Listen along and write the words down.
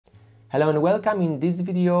Hello and welcome. In this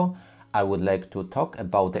video I would like to talk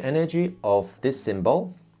about the energy of this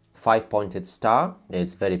symbol, five-pointed star.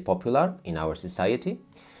 It's very popular in our society.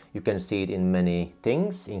 You can see it in many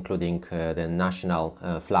things, including the national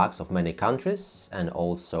flags of many countries and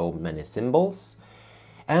also many symbols.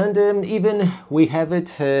 And even we have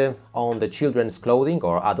it on the children's clothing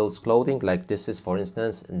or adults' clothing, like this is, for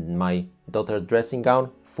instance, my daughter's dressing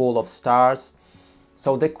gown, full of stars.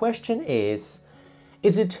 So the question is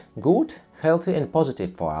it good, healthy and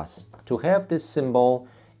positive for us to have this symbol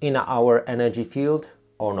in our energy field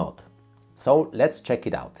or not? So let's check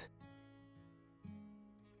it out.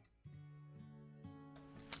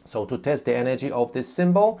 So to test the energy of this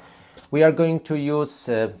symbol, we are going to use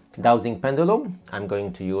dowsing pendulum. I'm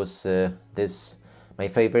going to use this, my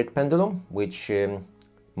favorite pendulum, which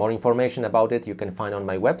more information about it you can find on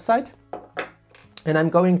my website. And I'm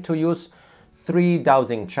going to use 3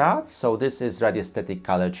 dowsing charts. So this is radiostatic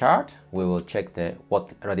color chart. We will check what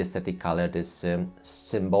radiostatic color this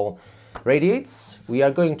symbol radiates. We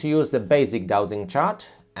are going to use the basic dowsing chart,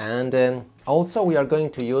 and also we are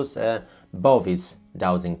going to use a Bovis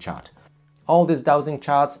dowsing chart. All these dowsing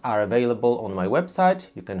charts are available on my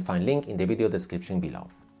website. You can find link in the video description below.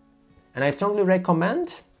 And I strongly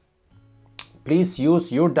recommend, please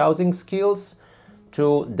use your dowsing skills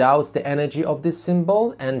to douse the energy of this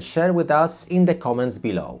symbol and share with us in the comments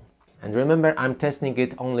below. And remember, I'm testing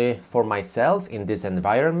it only for myself in this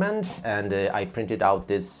environment, and I printed out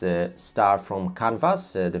this star from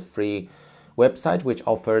Canvas, the free website which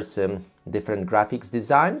offers different graphics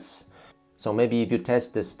designs. So maybe if you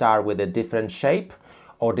test the star with a different shape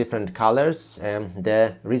or different colors,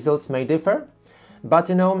 the results may differ. But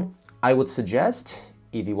I would suggest,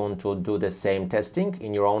 if you want to do the same testing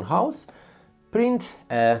in your own house, print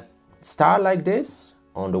a star like this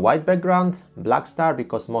on the white background, black star,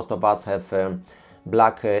 because most of us have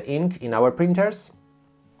black ink in our printers.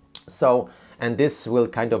 So, and this will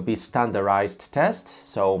kind of be standardized test.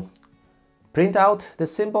 So print out the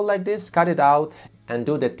symbol like this, cut it out and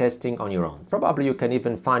do the testing on your own. Probably you can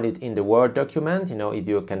even find it in the Word document. If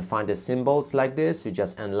you can find the symbols like this, you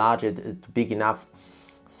just enlarge it big enough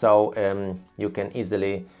so you can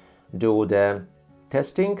easily do the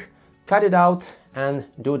testing. Cut it out and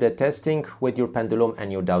do the testing with your pendulum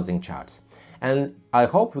and your dowsing chart. And I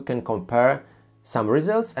hope we can compare some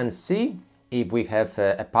results and see if we have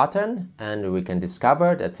a pattern, and we can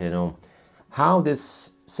discover that, how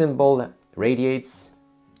this symbol radiates.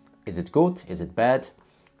 Is it good? Is it bad?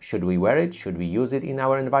 Should we wear it? Should we use it in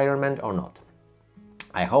our environment or not?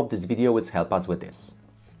 I hope this video will help us with this.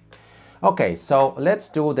 Okay, so let's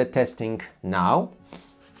do the testing now.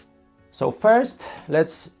 So first,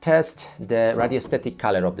 let's test the radiostatic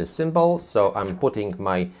color of the symbol. So I'm putting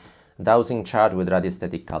my dowsing chart with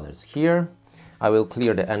radiostatic colors here. I will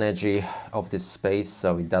clear the energy of this space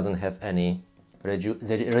so it doesn't have any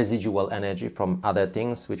residual energy from other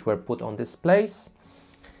things which were put on this place.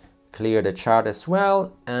 Clear the chart as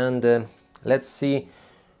well, and let's see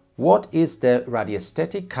what is the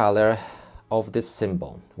radiostatic color of this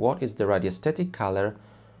symbol. What is the radiostatic color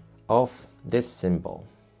of this symbol?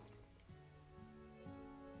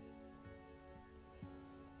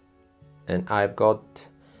 And I've got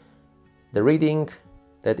the reading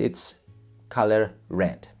that it's color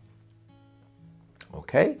red.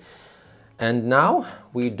 Okay, and now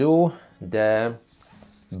we do the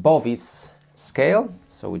Bovis scale.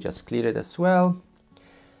 So we just clear it as well.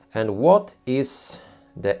 And what is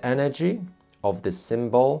the energy of the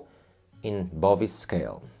symbol in Bovis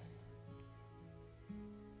scale?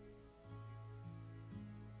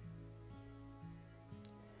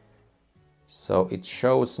 So it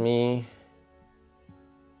shows me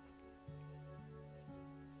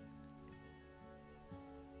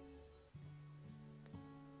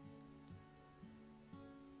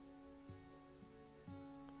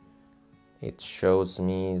it shows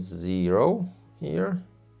me 0 here.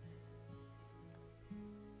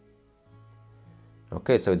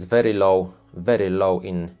 Okay, so it's very low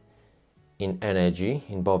in energy,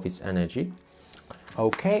 in Bovis energy.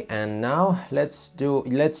 Okay, and now let's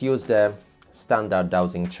use the standard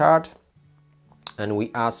dowsing chart, and we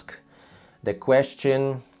ask the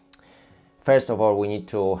question. First of all, we need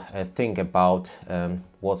to think about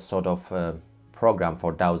what sort of program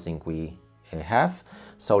for dowsing we have.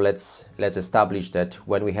 So let's establish that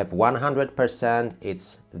when we have 100%,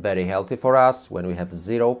 it's very healthy for us. When we have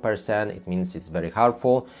 0%, it means it's very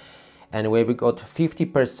harmful. And when we got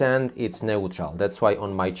 50%, it's neutral. That's why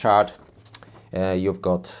on my chart you've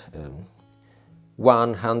got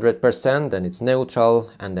 100%, then it's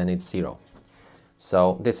neutral, and then it's 0.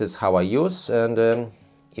 So this is how I use, and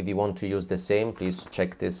If you want to use the same, please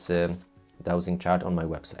check this dowsing chart on my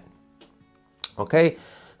website. Okay,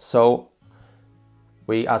 so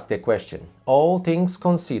we ask the question, all things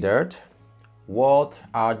considered, what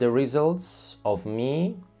are the results of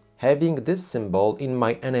me having this symbol in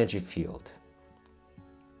my energy field?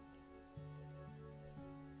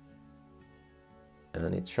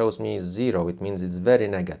 And it shows me 0, it means it's very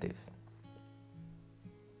negative.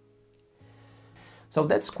 So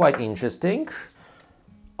that's quite interesting.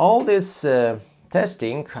 All this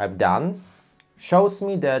testing I've done shows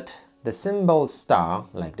me that the symbol star,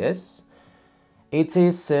 like this, it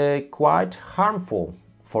is quite harmful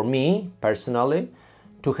for me personally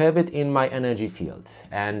to have it in my energy field.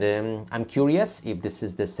 And I'm curious if this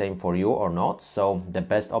is the same for you or not. So the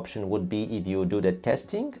best option would be if you do the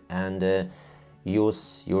testing and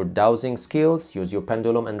use your dowsing skills, use your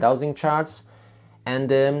pendulum and dowsing charts,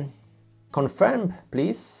 and confirm,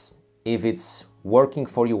 please, if it's working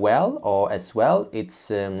for you well, or as well it's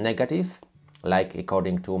negative, like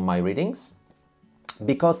according to my readings.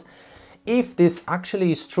 Because if this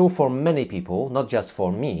actually is true for many people, not just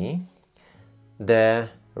for me, the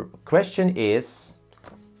question is,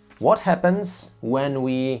 what happens when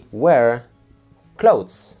we wear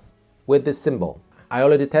clothes with this symbol? I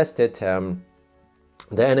already tested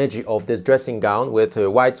the energy of this dressing gown with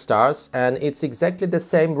white stars, and it's exactly the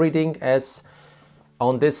same reading as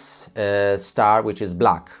on this star, which is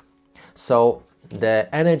black. So the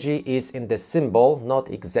energy is in the symbol, not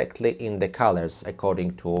exactly in the colors,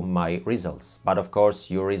 according to my results. But of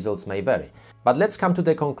course, your results may vary. But let's come to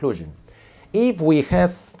the conclusion. If we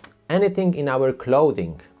have anything in our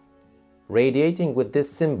clothing radiating with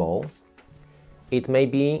this symbol, it may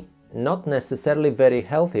be not necessarily very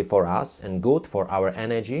healthy for us and good for our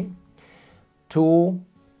energy to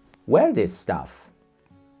wear this stuff.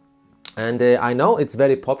 And I know it's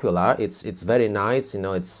very popular, it's very nice, you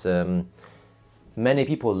know, it's many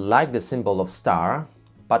people like the symbol of star,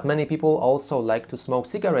 but many people also like to smoke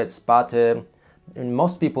cigarettes, but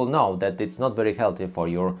most people know that it's not very healthy for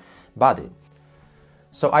your body.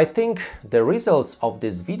 So I think the results of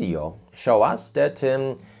this video show us that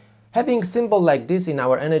having symbol like this in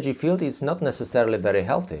our energy field is not necessarily very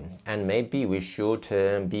healthy, and maybe we should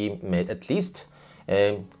be at least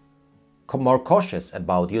more cautious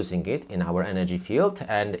about using it in our energy field.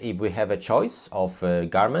 And if we have a choice of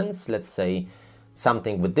garments, let's say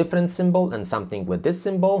something with different symbol and something with this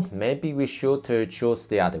symbol, maybe we should choose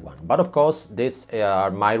the other one. But of course, these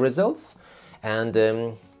are my results,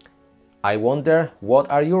 and I wonder what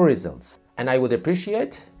are your results. And I would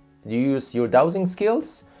appreciate you use your dowsing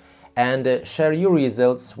skills and share your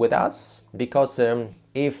results with us, because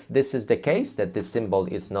if this is the case, that this symbol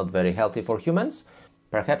is not very healthy for humans,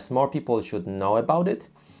 perhaps more people should know about it,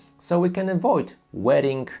 so we can avoid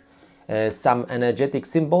wearing some energetic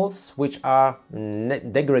symbols which are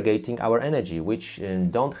degrading our energy, which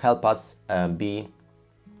don't help us be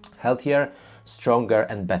healthier, stronger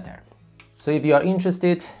and better. So if you are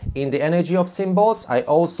interested in the energy of symbols, I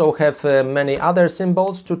also have many other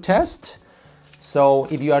symbols to test. So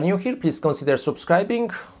if you are new here, please consider subscribing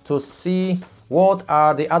to see what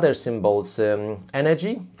are the other symbols'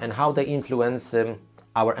 energy and how they influence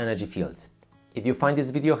our energy field. If you find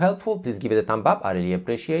this video helpful, please give it a thumb up, I really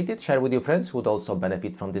appreciate it. Share with your friends who would also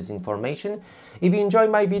benefit from this information. If you enjoy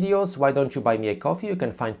my videos, why don't you buy me a coffee? You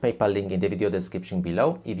can find PayPal link in the video description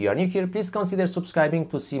below. If you are new here, please consider subscribing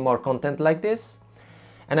to see more content like this.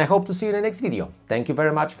 And I hope to see you in the next video. Thank you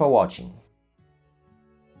very much for watching.